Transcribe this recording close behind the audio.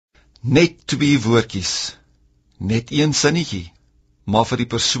Net 2 woordjies, net 1 sinnetjie, maar vir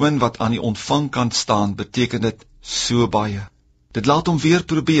die persoon wat aan die ontvangkant staan, beteken dit so baie. Dit laat hom weer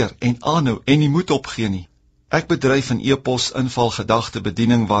probeer en aanhou en nie moed opgee nie. Ek bedryf 'n e-pos inval gedagte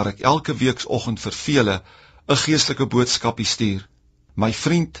bediening waar ek elke weeksoggend vir vele 'n geestelike boodskapie stuur. My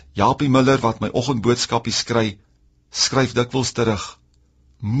vriend Japie Miller wat my oggendboodskapie skryf dikwels terug.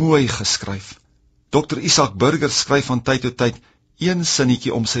 Mooi geskryf. Dr. Isaac Burger skryf van tyd tot tyd 1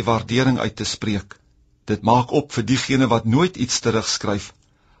 sinnetjie om sy waardering uit te spreek. Dit maak op vir diegene wat nooit iets terugskryf,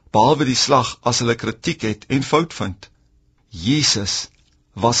 behalwe die slag as hulle kritiek het en fout vind. Jesus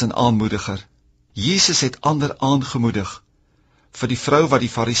was 'n aanmoediger. Jesus het ander aangemoedig. Vir die vrou wat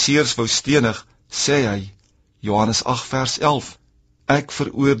die fariseërs wou stenig, sê hy, Johannes 8 vers 11, ek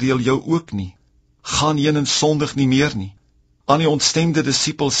veroordeel jou ook nie. Gaan heen en sondig nie meer nie. Aan die ontstemde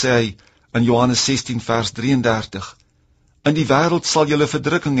disipel sê hy in Johannes 16 vers 33, in die wêreld sal julle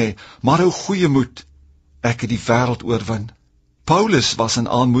verdrukking hê, maar hou goeie moed, ek het die wêreld oorwin. Paulus was 'n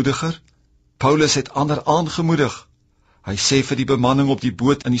aanmoediger. Paulus het ander aangemoedig. Hy sê vir die bemanning op die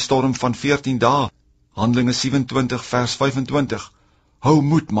boot in die storm van 14 dae, Handelinge 27 vers 25, hou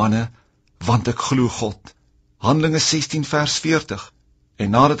moed manne, want ek glo God. Handelinge 16 vers 40, en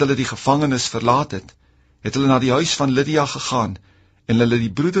nadat hulle die gevangenis verlaat het, het hulle na die huis van Lydia gegaan, en hulle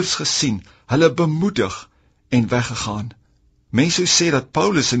die broeders gesien, hulle bemoedig en weggegaan. Mense sê dat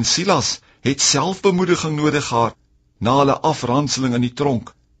Paulus en Silas het selfbemoediging nodig gehad, na hulle afranseling in die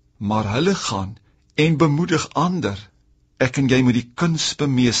tronk, maar hulle gaan en bemoedig ander. Ek en jy moet die kuns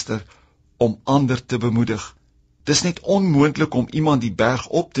bemeester om ander te bemoedig. Dis net onmoontlik om iemand die berg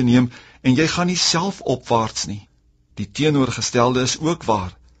op te neem en jy gaan nie self opwaarts nie. Die teenoorgestelde is ook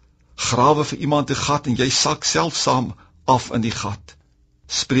waar. Grawe vir iemand 'n gat en jy sak self saam af in die gat.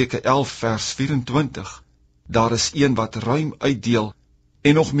 Spreuke 11 vers 24. Daar is een wat ruim uitdeel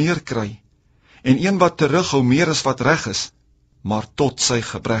en nog meer kry, en een wat terughou meer as wat reg is, maar tot sy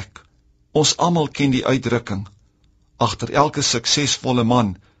gebrek. Ons almal ken die uitdrukking, agter elke suksesvolle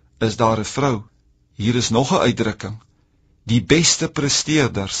man is daar 'n vrou. Hier is nog 'n uitdrukking, die beste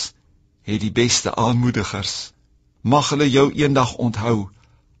presteerders het die beste aanmoedigers. Mag hulle jou eendag onthou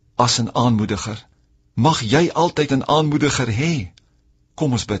as 'n aanmoediger. Mag jy altyd 'n aanmoediger hê.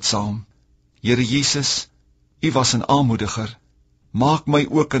 Kom ons bid saam. Here Jesus, U was 'n aanmoediger. Maak my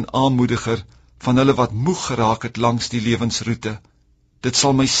ook 'n aanmoediger van hulle wat moeg geraak het langs die lewensroete. Dit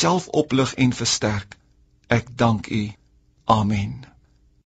sal myself oplig en versterk. Ek dank U. Amen.